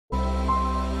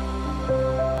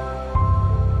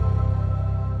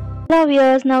Hello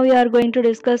viewers, now we are going to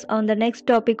discuss on the next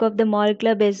topic of the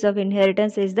molecular basis of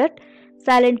inheritance is that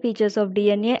silent features of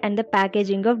DNA and the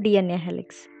packaging of DNA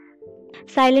helix.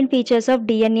 Silent features of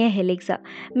DNA helix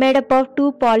made up of two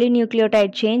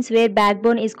polynucleotide chains where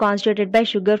backbone is constituted by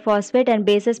sugar phosphate and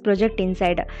bases project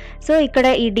inside. So ఇక్కడ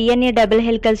ఈ DNA double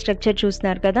helical structure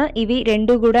చూస్తున్నారు కదా, ఇవి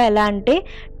రెండు కూడా ఎలా అంటే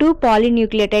two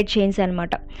polynucleotide chains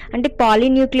అనమాట. అంటే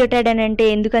పాలీన్యూక్లియోటైడ్ అని అంటే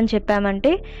ఎందుకని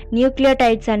చెప్పామంటే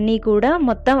న్యూక్లియోటైడ్స్ అన్నీ కూడా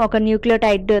మొత్తం ఒక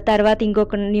న్యూక్లియోటైడ్ తర్వాత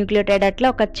ఇంకొక న్యూక్లియోటైడ్ అట్లా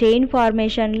ఒక చైన్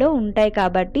ఫార్మేషన్లో ఉంటాయి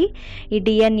కాబట్టి ఈ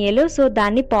డిఎన్ఏలో, సో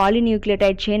దాన్ని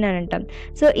పాలీన్యూక్లియోటైడ్ చైన్ అని అంటాం.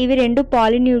 సో ఇవి రెండు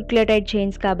పాలీన్యూక్లియోటైడ్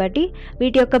చైన్స్ కాబట్టి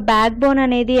వీటి యొక్క బ్యాక్ బోన్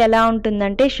అనేది ఎలా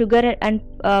ఉంటుందంటే sugar and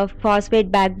phosphate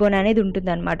back bone అనేది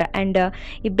ఉంటుందన్నమాట. అండ్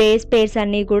ఈ బేస్ పేర్స్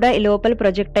అన్నీ కూడా ఈ లోపల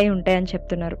ప్రొజెక్ట్ అయి ఉంటాయని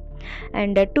చెప్తున్నారు.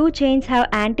 And two chains have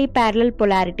anti parallel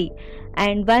polarity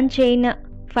and one chain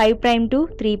 5' to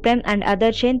 3' and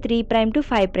other chain 3' to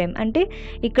 5'. అంటే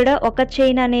ఇక్కడ ఒక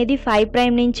చైన్ అనేది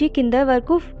 5' నుంచి కింద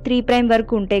వరకు 3'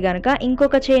 వరకు ఉంటే కనుక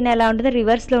ఇంకొక చైన్ ఎలా ఉంటుంది,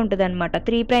 రివర్స్లో ఉంటుంది అనమాట,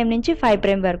 3' నుంచి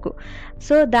 5' వరకు.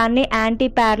 సో దాన్ని యాంటీ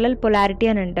ప్యారలల్ పొలారిటీ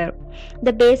అని అంటారు. The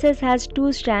bases has two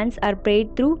strands are paired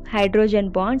through hydrogen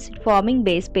bonds farming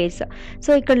base pairs.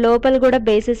 So ఇక్కడ లోపల కూడా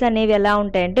బేసెస్ అనేవి ఎలా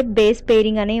ఉంటాయంటే బేస్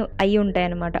పెయిరింగ్ అనేవి అయి ఉంటాయి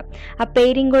అనమాట. ఆ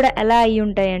పెయిరింగ్ కూడా ఎలా అయి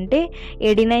ఉంటాయంటే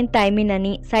ఎడినైన్ థైమిన్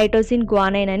అని, సైటోసిన్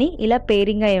గ్వానైన్ అని ఇలా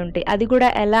పేరింగ్ అయి ఉంటాయి. అది కూడా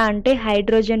ఎలా అంటే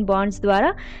హైడ్రోజన్ బాండ్స్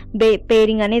ద్వారా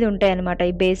పేరింగ్ అనేది ఉంటాయి అనమాట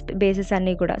ఈ బేసెస్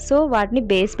అన్నీ కూడా. సో వాటిని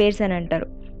బేస్ పేర్స్ అని అంటారు.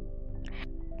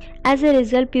 As a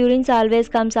result, purines always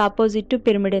comes opposite to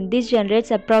pyrimidine. This generates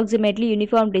approximately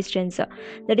uniform distance,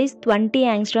 that is 20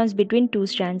 angstroms between two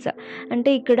strands. అంటే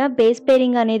ఇక్కడ బేస్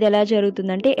పేరింగ్ అనేది ఎలా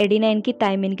జరుగుతుందంటే ఎడినైన్కి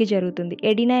థైమిన్కి జరుగుతుంది.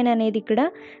 ఎడినైన్ అనేది ఇక్కడ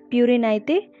ప్యూరిన్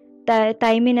అయితే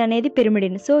థైమిన్ అనేది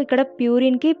పిరిమిడిన్. సో ఇక్కడ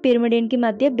ప్యూరిన్కి పిరిమిడిన్కి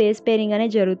మధ్య బేస్ పేరింగ్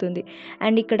అనేది జరుగుతుంది.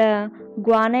 అండ్ ఇక్కడ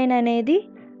గ్వానైన్ అనేది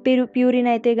ప్యూరిన్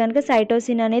అయితే కనుక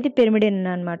సైటోసిన్ అనేది పిరిమిడిన్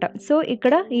అనమాట. సో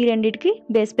ఇక్కడ ఈ రెండింటికి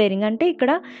బేస్ పేరింగ్, అంటే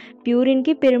ఇక్కడ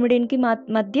ప్యూరిన్కి పిరిమిడిన్కి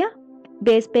మధ్య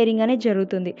బేస్ పేరింగ్ అనేది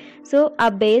జరుగుతుంది. సో ఆ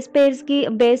బేస్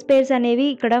పేర్స్ అనేవి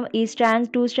ఇక్కడ ఈ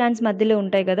టూ స్ట్రాండ్స్ మధ్యలో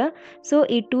ఉంటాయి కదా. సో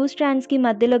ఈ టూ స్ట్రాండ్స్కి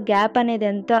మధ్యలో గ్యాప్ అనేది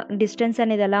ఎంత డిస్టెన్స్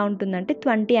అనేది ఎలా ఉంటుందంటే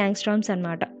 20 యాంగ్స్ట్రామ్స్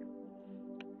అనమాట.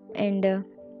 అండ్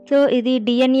సో ఇది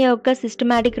డిఎన్ఏ యొక్క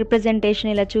సిస్టమాటిక్ రిప్రజెంటేషన్.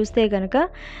 ఇలా చూస్తే కనుక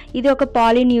ఇది ఒక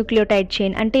పాలీన్యూక్లియోటైడ్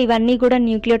చైన్, అంటే ఇవన్నీ కూడా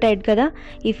న్యూక్లియోటైడ్ కదా.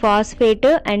 ఈ phosphate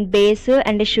and base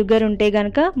and sugar ఉంటే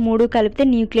కనుక మూడు కలిపితే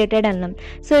న్యూక్లియోటైడ్ అన్నాం.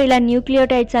 సో ఇలా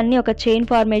న్యూక్లియోటైడ్స్ అన్నీ ఒక చైన్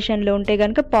ఫార్మేషన్లో ఉంటే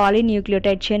కనుక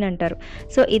పాలీన్యూక్లియోటైడ్ చైన్ అంటారు.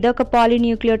 సో ఇదొక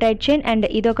పాలీన్యూక్లియోటైడ్ చైన్ అండ్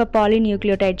ఇదొక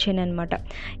పాలీన్యూక్లియోటైడ్ చైన్ అనమాట.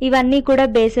 ఇవన్నీ కూడా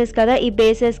బేసెస్ కదా. ఈ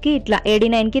బేసెస్కి ఇట్లా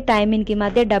ఎడినైన్కి థైమిన్కి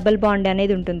మధ్య డబుల్ బాండ్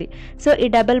అనేది ఉంటుంది. సో ఈ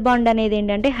డబుల్ బాండ్ అనేది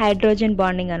ఏంటంటే హైడ్రోజన్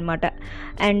బాండింగ్ అనమాట.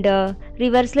 అండ్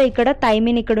రివర్స్లో ఇక్కడ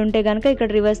థైమిన్ ఇక్కడ ఉంటే కనుక ఇక్కడ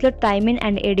రివర్స్లో థైమిన్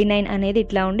అండ్ ఎడినైన్ అనేది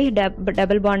ఇట్లా ఉండి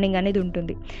డబుల్ బాండింగ్ అనేది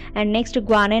ఉంటుంది. And next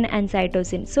guanine and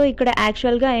cytosine. So ఇక్కడ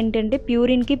యాక్చువల్గా ఏంటంటే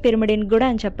ప్యూరిన్కి పిరిమిడిన్ కూడా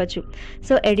అని చెప్పచ్చు.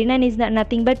 So adenine is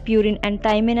nothing but purine and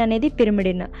thymine అనేది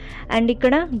పిరిమిడిన్. అండ్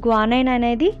ఇక్కడ గ్వానైన్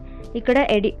అనేది ఇక్కడ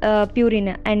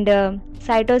ప్యూరిన్ అండ్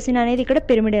సైటోసిన్ అనేది ఇక్కడ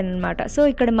పిరిమిడిన్ అనమాట. సో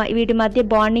ఇక్కడ వీటి మధ్య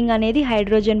బాండింగ్ అనేది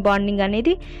హైడ్రోజన్ బాండింగ్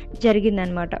అనేది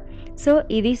జరిగిందనమాట. సో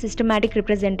ఇది systematic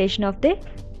representation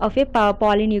of A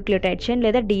polynucleotide chain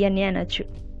లేదా డిఎన్ఏ అనొచ్చు.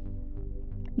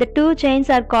 The two chains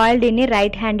are coiled in a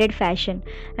right handed fashion.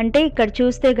 అంటే ఇక్కడ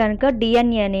చూస్తే కనుక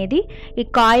డిఎన్ఏ అనేది ఈ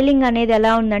కాయిలింగ్ అనేది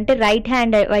ఎలా ఉందంటే రైట్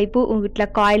హ్యాండ్ వైపు ఇట్లా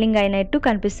కాయిలింగ్ అయినట్టు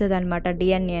కనిపిస్తుంది అనమాట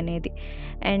డిఎన్ఏ అనేది.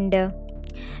 And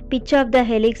pitch of the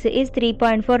helix is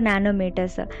 3.4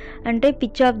 nanometres. అంటే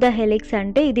పిచ్ ఆఫ్ ద హెలిక్స్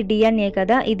అంటే ఇది డిఎన్ఏ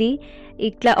కదా, ఇది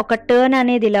ఇట్లా ఒక టర్న్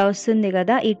అనేది ఇలా వస్తుంది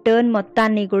కదా. ఈ టర్న్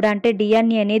మొత్తాన్ని కూడా అంటే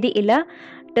డిఎన్ఏ అనేది ఇలా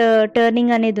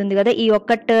టర్నింగ్ అనేది ఉంది కదా, ఈ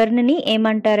ఒక్క టర్న్ని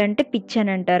ఏమంటారంటే పిచ్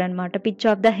అని అంటారు అనమాట. పిచ్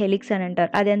ఆఫ్ ద హెలిక్స్ అని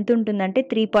అంటారు. అది ఎంత ఉంటుందంటే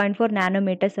 3.4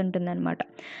 నానోమీటర్స్ ఉంటుందన్నమాట.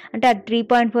 అంటే ఆ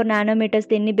 3.4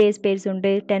 నానోమీటర్స్ ఎన్ని బేస్ పేర్స్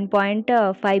ఉంటాయి,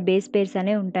 10.5 బేస్ పేర్స్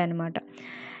అనేవి ఉంటాయి అన్నమాట.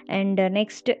 And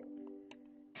next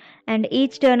and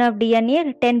each turn off DNA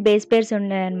 10 base pairs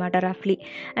ఉన్నాయన్నమాట రఫ్లీ.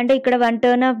 అంటే ఇక్కడ 1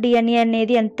 టర్న్ ఆఫ్ డిఎన్ఏ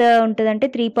అనేది ఎంత ఉంటుందంటే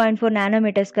 3.4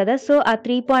 నానోమీటర్స్ కదా. సో ఆ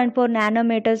 3.4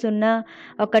 నానోమీటర్స్ ఉన్న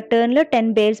ఒక టర్న్లో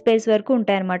 10 బేస్ పేర్స్ వరకు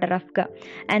ఉంటాయన్నమాట రఫ్గా.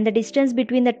 And the distance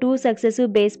between the two successive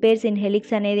base pairs in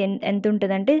helix అనేది ఎంత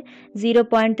ఉంటుందంటే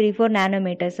 0.34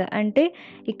 నానోమీటర్స్. అంటే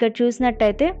ఇక్కడ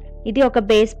చూసినట్టయితే ఇది ఒక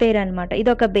బేస్ పేర్ అనమాట, ఇది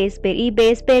ఒక బేస్ పేర్. ఈ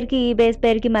బేస్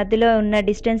పేర్కి మధ్యలో ఉన్న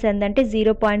డిస్టెన్స్ ఎంతంటే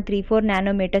 0.34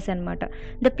 నానోమీటర్స్ అనమాట.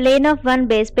 The plane of one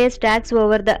base pair stocks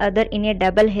over the other in a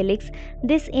double helix.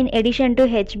 This in addition to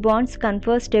H bonds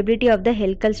confers stability of the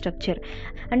helical structure.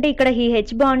 అంటే ఇక్కడ ఈ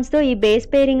హెచ్ బాండ్స్తో ఈ base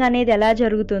pairing అనేది ఎలా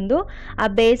జరుగుతుందో ఆ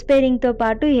బేస్ పేరింగ్తో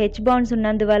పాటు ఈ హెచ్ బాండ్స్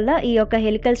ఉన్నందువల్ల ఈ యొక్క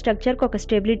హెలికల్ స్ట్రక్చర్కి ఒక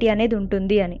స్టెబిలిటీ అనేది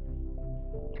ఉంటుంది అని.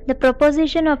 The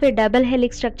proposition of a double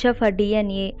helix structure for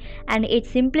DNA and its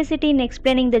simplicity in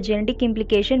explaining the genetic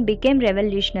implication became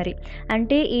revolutionary.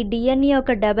 అంటే ఈ డిఎన్ఏ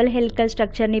యొక్క డబుల్ హెలికల్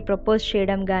స్ట్రక్చర్ని ప్రపోజ్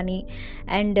చేయడం కానీ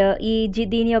అండ్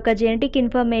దీని యొక్క జెనెటిక్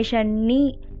ఇన్ఫర్మేషన్ని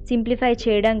సింప్లిఫై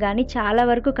చేయడం కానీ చాలా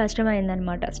వరకు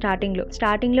కష్టమైందనమాట.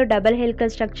 స్టార్టింగ్లో డబల్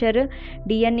హెలికల్ స్ట్రక్చర్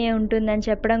డిఎన్ఏ ఉంటుందని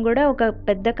చెప్పడం కూడా ఒక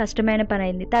పెద్ద కష్టమైన పని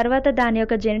అయింది. తర్వాత దాని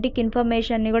యొక్క జెనెటిక్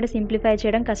ఇన్ఫర్మేషన్ని కూడా సింప్లిఫై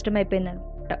చేయడం కష్టమైపోయింది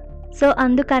అనమాట. సో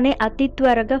అందుకనే అతి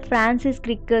త్వరగా ఫ్రాన్సిస్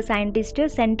క్రిక్ సైంటిస్ట్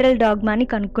సెంట్రల్ డాగ్మాని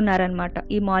కనుక్కున్నారనమాట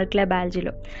ఈ మాలిక్యులర్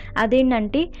బయాలజీలో.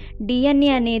 అదేంటంటే డిఎన్ఏ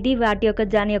అనేది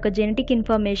దాని యొక్క జెనెటిక్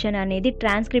ఇన్ఫర్మేషన్ అనేది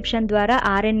ట్రాన్స్క్రిప్షన్ ద్వారా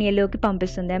ఆర్ఎన్ఏలోకి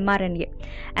పంపిస్తుంది, ఎంఆర్ఎన్ఏ.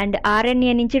 అండ్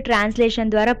ఆర్ఎన్ఏ నుంచి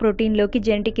ట్రాన్స్లేషన్ ద్వారా ప్రోటీన్లోకి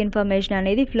జెనెటిక్ ఇన్ఫర్మేషన్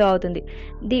అనేది ఫ్లో అవుతుంది.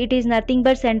 It is nothing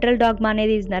but central dogma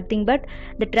అనేది is nothing but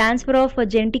the transfer of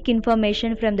genetic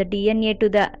information from the DNA to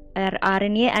the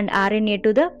RNA and RNA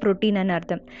to the protein అని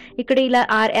అర్థం. ఇక్కడ ఇలా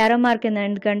ఏరో mark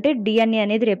ఎందుకంటే డిఎన్ఏ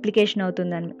అనేది రెప్లికేషన్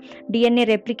అవుతుందని. డిఎన్ఏ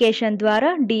రెప్లికేషన్ ద్వారా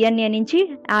డిఎన్ఏ నుంచి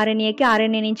ఆర్ఎన్ఏకి,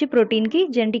 ఆర్ఎన్ఏ నుంచి ప్రోటీన్కి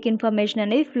జెనెటిక్ ఇన్ఫర్మేషన్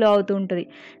అనేది ఫ్లో అవుతూ ఉంటుంది.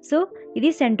 సో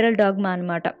ఇది సెంట్రల్ డాగ్మా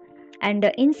అనమాట. And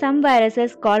in some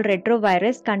viruses called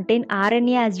retrovirus contain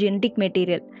RNA as genetic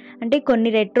material. అంటే కొన్ని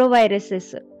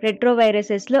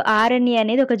రెట్రోవైరసెస్లో ఆర్ఎన్ఏ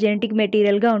అనేది ఒక జెనెటిక్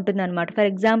మెటీరియల్గా ఉంటుంది అనమాట. ఫర్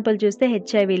ఎగ్జాంపుల్ చూస్తే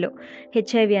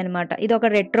హెచ్ఐవి అనమాట, ఇది ఒక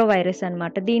రెట్రోవైరస్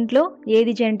అనమాట. దీంట్లో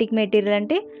ఏది జెనెటిక్ మెటీరియల్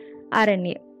అంటే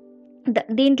ఆర్ఎన్ఏ.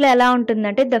 దీంట్లో ఎలా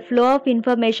ఉంటుందంటే the flow of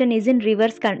information is in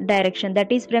reverse direction,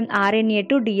 that is from RNA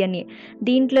to DNA.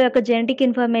 దీంట్లో యొక్క జెనెటిక్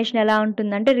ఇన్ఫర్మేషన్ ఎలా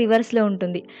ఉంటుందంటే రివర్స్లో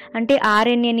ఉంటుంది. అంటే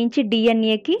ఆర్ఎన్ఏ నుంచి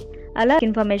డిఎన్ఏకి అలా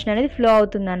ఇన్ఫర్మేషన్ అనేది ఫ్లో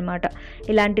అవుతుంది అనమాట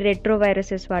ఇలాంటి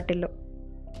రెట్రోవైరసెస్ వాటిల్లో.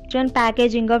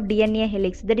 Packaging of DNA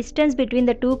helix. The distance between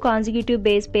the two consecutive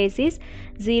base pairs is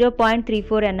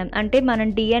 0.34 nm. అంటే మనం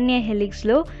DNA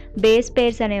హెలిక్స్లో బేస్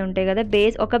పేర్స్ అనేవి ఉంటాయి కదా,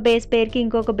 ఒక బేస్ పేర్కి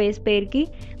ఇంకొక బేస్ పేర్కి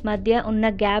మధ్య ఉన్న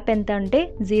గ్యాప్ ఎంత అంటే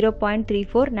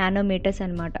 0.34 నానోమీటర్స్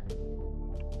అనమాట.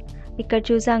 ఇక్కడ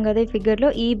చూసాం కదా ఈ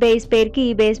ఫిగర్లో ఈ బేస్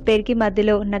పేర్కి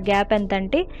మధ్యలో ఉన్న గ్యాప్ ఎంత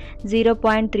అంటే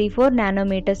 0.34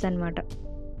 నానోమీటర్స్ అనమాట.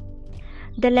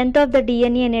 The length of the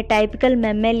DNA in a typical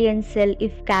mammalian cell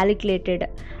if calculated.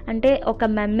 అంటే ఒక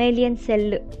మమ్మేలియన్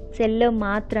సెల్లో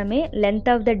మాత్రమే లెంత్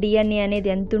ఆఫ్ ద డిఎన్ఏ అనేది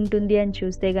ఎంత ఉంటుంది అని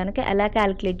చూస్తే కనుక ఎలా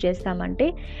క్యాలిక్యులేట్ చేస్తామంటే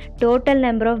total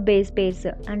number of base pairs,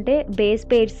 అంటే బేస్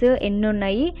పేర్స్ ఎన్ని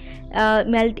ఉన్నాయి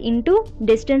melt into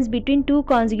distance between two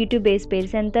consecutive base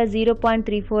pairs ఎంత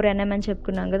 0.34 nm అని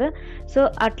చెప్పుకున్నాం కదా. సో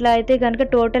అట్లా అయితే కనుక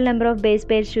total number of base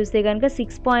pairs చూస్తే కనుక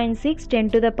 6.6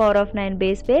 10⁻⁹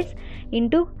 base pairs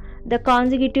into the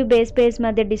consecutive base pairs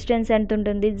మధ్య డిస్టెన్స్ ఎంత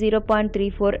ఉంటుంది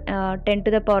 0.34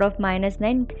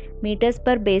 10⁻⁹ మీటర్స్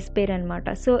పర్ బేస్ పేర్ అనమాట.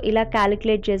 సో ఇలా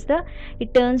క్యాలిక్యులేట్ చేస్తే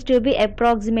it turns to be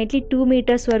approximately 2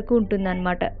 metres వరకు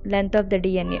ఉంటుందన్నమాట length of the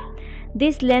DNA.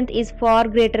 This length is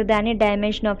far greater than A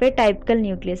dimension of A typical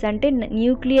nucleus. అంటే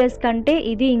nucleus కంటే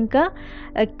ఇది ఇంకా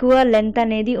ఎక్కువ లెంత్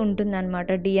అనేది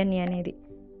ఉంటుందన్నమాట డిఎన్ఏ అనేది.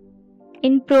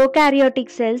 In prokaryotic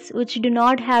cells which do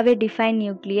not have a defined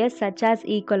nucleus such as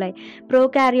E. coli.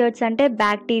 Prokaryotes అంటే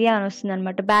bacteria అని వస్తుంది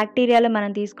అనమాట. బ్యాక్టీరియాలో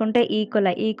మనం తీసుకుంటే ఈ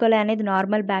కొలై అనేది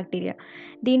నార్మల్ బ్యాక్టీరియా.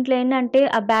 దీంట్లో ఏంటంటే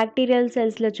ఆ బ్యాక్టీరియల్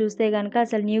సెల్స్లో చూస్తే కనుక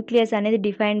అసలు న్యూక్లియస్ అనేది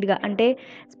డిఫైన్డ్గా అంటే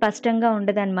స్పష్టంగా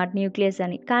ఉండదు అనమాట న్యూక్లియస్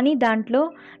అని. కానీ దాంట్లో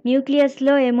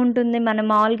న్యూక్లియస్లో ఏముంటుంది, మనం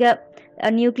మామూలుగా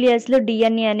న్యూక్లియస్లో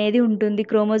డిఎన్ఏ అనేది ఉంటుంది,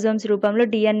 క్రోమోజోమ్స్ రూపంలో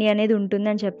డిఎన్ఏ అనేది ఉంటుంది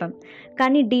అని చెప్పాం.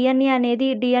 కానీ డిఎన్ఏ అనేది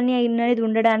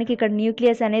ఉండడానికి ఇక్కడ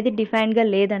న్యూక్లియస్ అనేది డిఫైన్డ్గా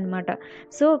లేదనమాట.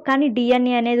 సో కానీ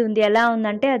డిఎన్ఏ అనేది ఉంది, ఎలా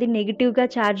ఉందంటే అది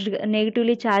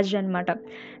నెగిటివ్లీ ఛార్జ్డ్ అనమాట.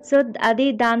 సో అది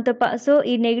సో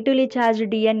ఈ నెగిటివ్లీ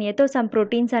ఛార్జ్డ్ డిఎన్ఏతో సమ్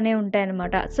ప్రోటీన్స్ అనేవి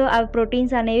ఉంటాయన్నమాట. సో ఆ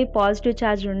ప్రోటీన్స్ అనేవి పాజిటివ్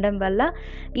ఛార్జ్ ఉండడం వల్ల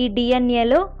ఈ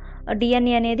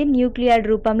డిఎన్ఏ అనేది న్యూక్లియాయిడ్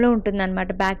రూపంలో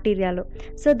ఉంటుందన్నమాట బ్యాక్టీరియాలో.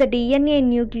 So the DNA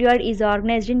nucleoid is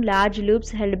organised in large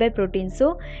loops held by proteins. So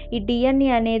ఈ డిఎన్ఏ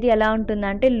అనేది ఎలా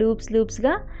ఉంటుందంటే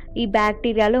లూప్స్గా ఈ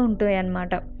బ్యాక్టీరియాలో ఉంటాయి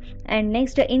అన్నమాట. And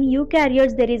next in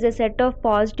eukaryotes there is a set of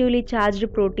positively charged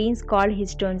proteins called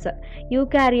histones.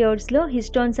 యూకారియోట్స్లో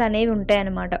histones అనేవి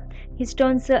ఉంటాయన్నమాట.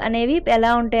 హిస్టోన్స్ అనేవి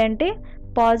ఎలా ఉంటాయంటే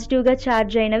పాజిటివ్గా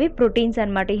ఛార్జ్ అయినవి ప్రోటీన్స్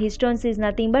అనమాట. Histones is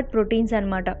nothing but proteins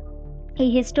అనమాట. ఈ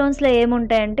హిస్టోన్స్లో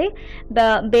ఏముంటాయంటే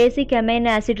బేసిక్ అమైనో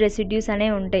యాసిడ్ రెసిడ్యూస్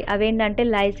అనేవి ఉంటాయి. అవేంటంటే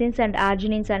లైసిన్స్ అండ్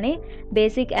ఆర్జినిన్స్ అనే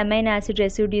బేసిక్ అమైనో యాసిడ్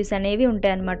రెసిడ్యూస్ అనేవి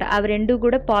ఉంటాయి అన్నమాట. అవి రెండు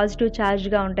కూడా పాజిటివ్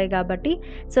ఛార్జ్గా ఉంటాయి కాబట్టి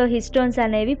సో హిస్టోన్స్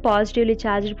అనేవి పాజిటివ్లీ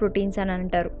ఛార్జ్డ్ ప్రోటీన్స్ అని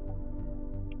అంటారు.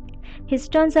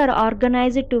 Histones are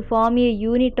organized to form a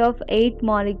unit of 8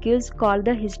 molecules called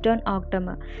the histone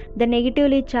octamer. The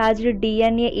negatively charged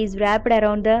DNA is wrapped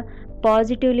around the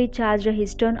positively charged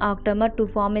histone octamer to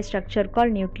form a structure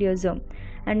called nucleosome.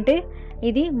 అంటే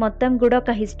ఇది మొత్తం కూడా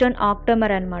ఒక histone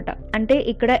ఆక్టోమర్ అనమాట. అంటే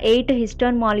ఇక్కడ 8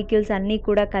 histone molecules అన్నీ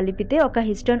కూడా కలిపితే ఒక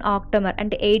హిస్టోన్ ఆక్టోమర్,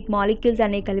 అంటే 8 మాలిక్యూల్స్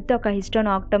అన్నీ కలిపితే ఒక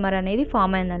హిస్టోన్ ఆక్టోమర్ అనేది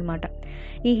ఫామ్ అయిందనమాట.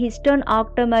 ఈ హిస్టోన్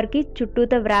ఆక్టోమర్కి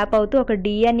చుట్టూతో వ్రాప్ అవుతూ ఒక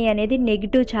డిఎన్ఏ అనేది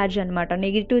నెగిటివ్ ఛార్జ్ అనమాట,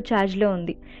 నెగిటివ్ ఛార్జ్లో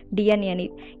ఉంది డిఎన్ఏ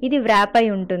అనేది, ఇది వ్రాప్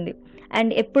అయి ఉంటుంది.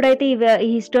 అండ్ ఎప్పుడైతే ఈ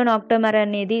హిస్టోన్ ఆక్టోమర్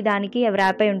అనేది దానికి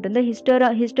వ్రాప్ అయి ఉంటుందో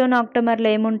హిస్టోన్ ఆక్టోమర్లో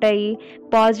ఏముంటాయి,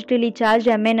 positively charge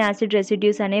amino acid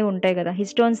residues అనేవి ఉంటాయి కదా.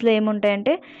 హిస్టోన్స్లో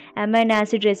ఏముంటాయంటే అమైనో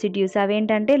యాసిడ్ రెసిడ్యూస్,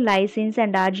 అవేంటంటే లైసిన్స్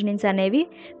అండ్ ఆర్జినిన్స్ అనేవి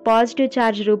పాజిటివ్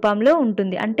ఛార్జ్ రూపంలో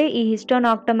ఉంటుంది. అంటే ఈ హిస్టోన్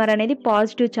ఆక్టోమర్ అనేది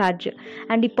పాజిటివ్ ఛార్జ్.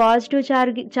 అండ్ ఈ పాజిటివ్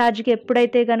ఛార్జ్కి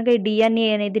ఎప్పుడైతే కనుక ఈ డిఎన్ఏ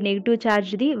అనేది నెగిటివ్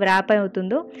ఛార్జ్ది వ్రాప్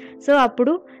అవుతుందో, సో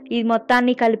అప్పుడు ఈ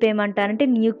మొత్తాన్ని కలిపి ఏమంటారంటే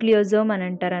న్యూక్లియోజోమ్ అని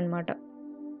అంటారు అనమాట.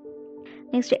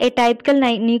 Next, A typical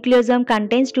nucleosome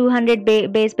contains 200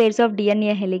 base pairs of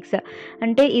DNA helix.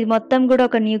 అంటే ఇది మొత్తం కూడా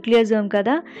ఒక న్యూక్లియోజోమ్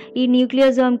కదా. ఈ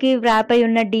న్యూక్లియోజోమ్కి వ్రాప్ అయి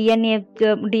ఉన్న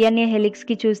డిఎన్ఏ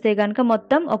హెలిక్స్కి చూస్తే కనుక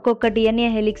మొత్తం ఒక్కొక్క డిఎన్ఏ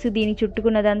హెలిక్స్ దీనికి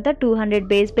చుట్టుకున్నదంతా 200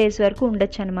 బేస్ పేర్స్ వరకు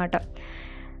ఉండొచ్చు అనమాట.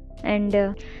 And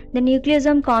the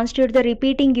nucleosome constitutes the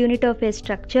repeating unit of a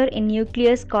structure in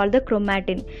nucleus called the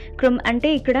chromatin. అంటే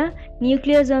ఇక్కడ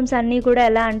న్యూక్లియోజోమ్స్ అన్నీ కూడా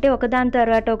ఎలా అంటే ఒకదాని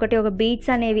తర్వాత ఒకటి ఒక బీట్స్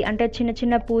అనేవి, అంటే చిన్న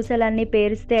చిన్న పూసలన్నీ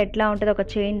పేరిస్తే ఎట్లా ఉంటుంది ఒక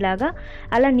చైన్ లాగా,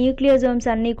 అలా న్యూక్లియోజోమ్స్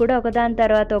అన్నీ కూడా ఒకదాని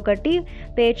తర్వాత ఒకటి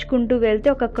పేర్చుకుంటూ వెళ్తే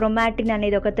ఒక క్రోమాటిన్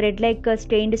అనేది, ఒక థ్రెడ్ లైక్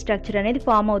స్టెయిన్డ్ స్ట్రక్చర్ అనేది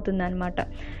ఫామ్ అవుతుంది అనమాట.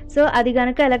 సో అది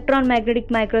కనుక ఎలక్ట్రాన్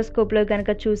మ్యాగ్నెటిక్ మైక్రోస్కోప్లో కనుక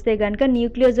చూస్తే కనుక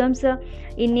nucleosomes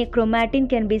in a chromatin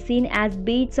can be seen as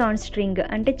beats on string.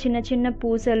 అంటే చిన్న చిన్న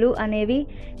పూసలు అనేవి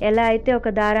ఎలా అయితే ఒక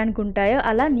దారానికి ఉంటాయో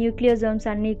అలా న్యూక్లియోజోమ్స్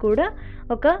అన్నీ కూడా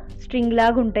ఒక స్ట్రింగ్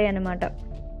లాగా ఉంటాయి అన్నమాట.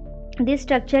 This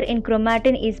structure in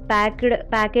chromatin is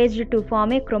packaged to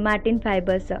form a chromatin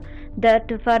fibres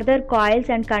that further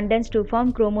coils and condense to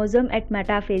form chromosome at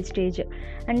metaphase stage.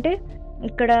 అంటే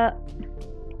ఇక్కడ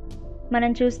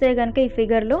మనం చూస్తే కనుక ఈ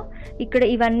ఫిగర్లో ఇక్కడ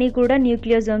ఇవన్నీ కూడా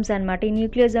న్యూక్లియోజోమ్స్ అనమాట. ఈ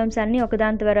న్యూక్లియోజోమ్స్ అన్నీ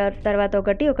ఒకదాని తర్వాత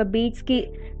ఒకటి ఒక బీట్స్కి,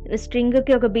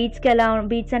 స్ట్రింగ్కి ఒక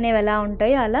బీట్స్ అనేవి ఎలా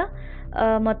ఉంటాయో అలా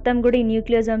మొత్తం కూడా ఈ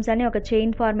న్యూక్లియోజోమ్స్ అని ఒక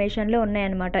చైన్ ఫార్మేషన్లో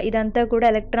ఉన్నాయన్నమాట. ఇదంతా కూడా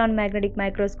ఎలక్ట్రాన్ మ్యాగ్నెటిక్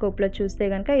మైక్రోస్కోప్లో చూస్తే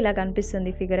కనుక ఇలా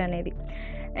కనిపిస్తుంది ఫిగర్ అనేది.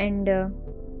 అండ్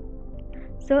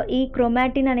సో ఈ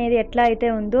క్రోమాటిన్ అనేది ఎట్లా అయితే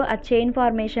ఉందో, ఆ చైన్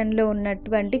ఫార్మేషన్లో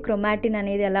ఉన్నటువంటి క్రోమాటిన్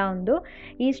అనేది ఎలా ఉందో,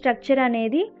 ఈ స్ట్రక్చర్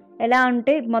అనేది ఎలా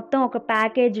అంటే మొత్తం ఒక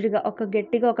ప్యాకేజ్డ్గా, ఒక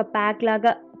గట్టిగా ఒక ప్యాక్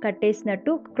లాగా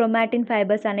కట్టేసినట్టు క్రోమాటిన్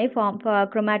ఫైబర్స్ అనేవి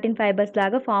క్రోమాటిన్ ఫైబర్స్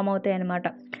లాగా ఫామ్ అవుతాయి అన్నమాట.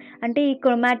 అంటే ఈ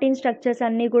క్రోమాటిన్ స్ట్రక్చర్స్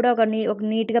అన్నీ కూడా ఒక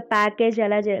నీట్గా ప్యాక్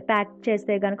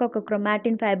చేస్తే కనుక ఒక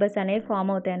క్రోమాటిన్ ఫైబర్స్ అనేవి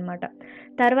ఫామ్ అవుతాయి అన్నమాట.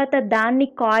 తర్వాత దాన్ని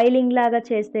కాయిలింగ్ లాగా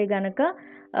చేస్తే కనుక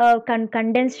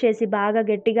కండెన్స్ చేసి బాగా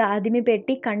గట్టిగా అదిమి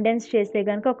పెట్టి కండెన్స్ చేస్తే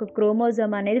కనుక ఒక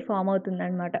క్రోమోజోమ్ అనేది ఫామ్ అవుతుంది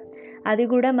అనమాట. అది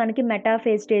కూడా మనకి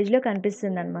మెటాఫేజ్ స్టేజ్లో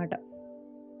కనిపిస్తుంది అనమాట.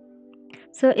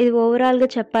 సో ఇది ఓవరాల్గా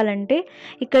చెప్పాలంటే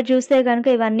ఇక్కడ చూస్తే కనుక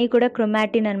ఇవన్నీ కూడా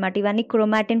క్రోమాటిన్ అనమాట, ఇవన్నీ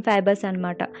క్రోమాటిన్ ఫైబర్స్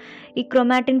అనమాట. ఈ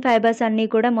క్రోమాటిన్ ఫైబర్స్ అన్నీ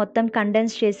కూడా మొత్తం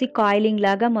కండెన్స్ చేసి కాయిలింగ్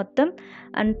లాగా మొత్తం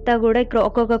అంతా కూడా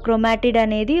ఒక్కొక్క క్రోమాటిడ్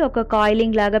అనేది ఒక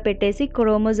కాయిలింగ్ లాగా పెట్టేసి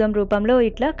క్రోమోజోమ్ రూపంలో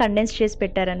ఇట్లా కండెన్స్ చేసి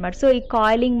పెట్టారనమాట. సో ఈ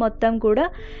కాయిలింగ్ మొత్తం కూడా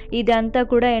ఇదంతా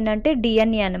కూడా ఏంటంటే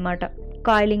డిఎన్ఏ అనమాట,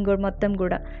 కాయిలింగ్ కూడా మొత్తం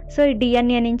కూడా. సో ఈ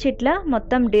డిఎన్ఏ నుంచి ఇట్లా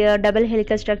మొత్తం డబుల్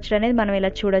హెలికల్ స్ట్రక్చర్ అనేది మనం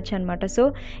ఇలా చూడొచ్చు అనమాట. సో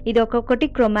ఇది ఒక్కొక్కటి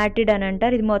క్రోమాటిడ్ అని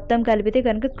అంటారు, ఇది మొత్తం కలిపితే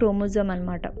కనుక క్రోమోజోమ్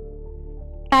అనమాట.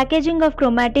 Packaging of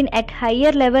chromatin at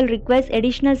higher level requires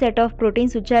additional set of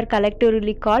proteins which are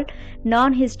collectively called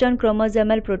non-histone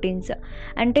chromosomal proteins.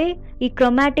 అంటే ఈ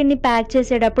క్రోమాటిన్ని ప్యాక్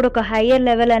చేసేటప్పుడు ఒక హయ్యర్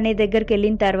లెవెల్ అనే దగ్గరికి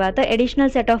వెళ్ళిన తర్వాత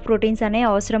అడిషనల్ సెట్ ఆఫ్ ప్రోటీన్స్ అనేవి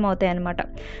అవసరం అవుతాయి అనమాట.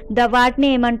 వాటిని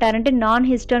ఏమంటారంటే నాన్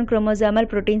హిస్టోన్ క్రోమోజోమల్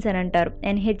ప్రోటీన్స్ అని అంటారు,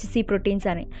 ఎన్హెచ్సి ప్రోటీన్స్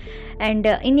అని. And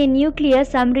in a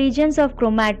nucleus some reasons of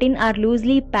chromatin are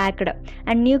loosely packed.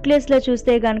 And న్యూక్లియస్లో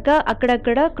చూస్తే కనుక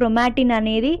అక్కడక్కడ క్రోమాటిన్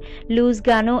అనేది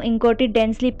లూజ్గాను ఇంకోటి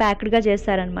డెన్స్లీ ప్యాక్డ్గా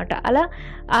చేస్తారనమాట. అలా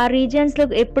ఆ రీజన్స్లో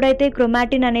ఎప్పుడైతే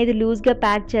క్రోమాటిన్ అనేది లూజ్గా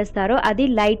ప్యాక్ చేస్తారో అది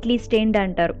లైట్లీ స్టెయిన్డ్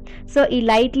అంటారు. సో ఈ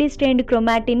లైట్లీ స్టెయిన్డ్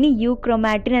క్రోమాటిన్ని యూ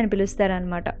క్రోమాటిన్ అని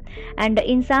పిలుస్తారనమాట. And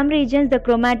in some reasons the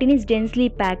chromatin is densely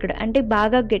packed, అంటే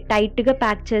బాగా టైట్గా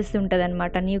ప్యాక్ చేస్తుంటుంది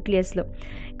అనమాట న్యూక్లియస్లో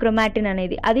క్రోమాటిన్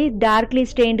అనేది. అది డార్క్లీ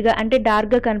స్టెయిన్డ్గా, అంటే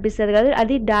డార్క్గా కనిపిస్తుంది కదా,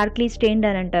 అది డార్క్లీ స్టెయిన్డ్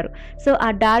అని అంటారు. సో ఆ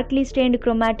డార్క్లీ స్టెయిన్డ్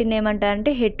క్రోమాటిన్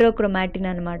ఏమంటారంటే హెట్రోక్రోమాటిన్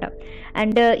అనమాట.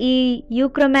 అండ్ ఈ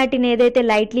యూక్రోమాటిన్ ఏదైతే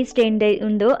లైట్లీ స్టెయిన్డ్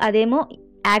ఉందో అదేమో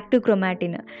యాక్టివ్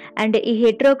క్రోమాటిన్. అండ్ ఈ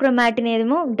హెట్రోక్రోమాటిన్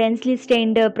ఏమో డెన్స్లీ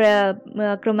స్టెయిన్డ్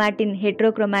క్రోమాటిన్,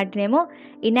 హెట్రోక్రోమాటిన్ ఏమో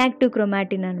ఇన్యాక్టివ్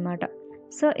క్రోమాటిన్ అనమాట.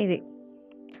 సో ఇది.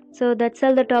 So that's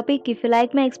all the topic. If you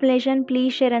like my explanation,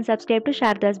 please share and subscribe to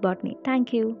Sarada's Botany. Thank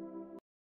you.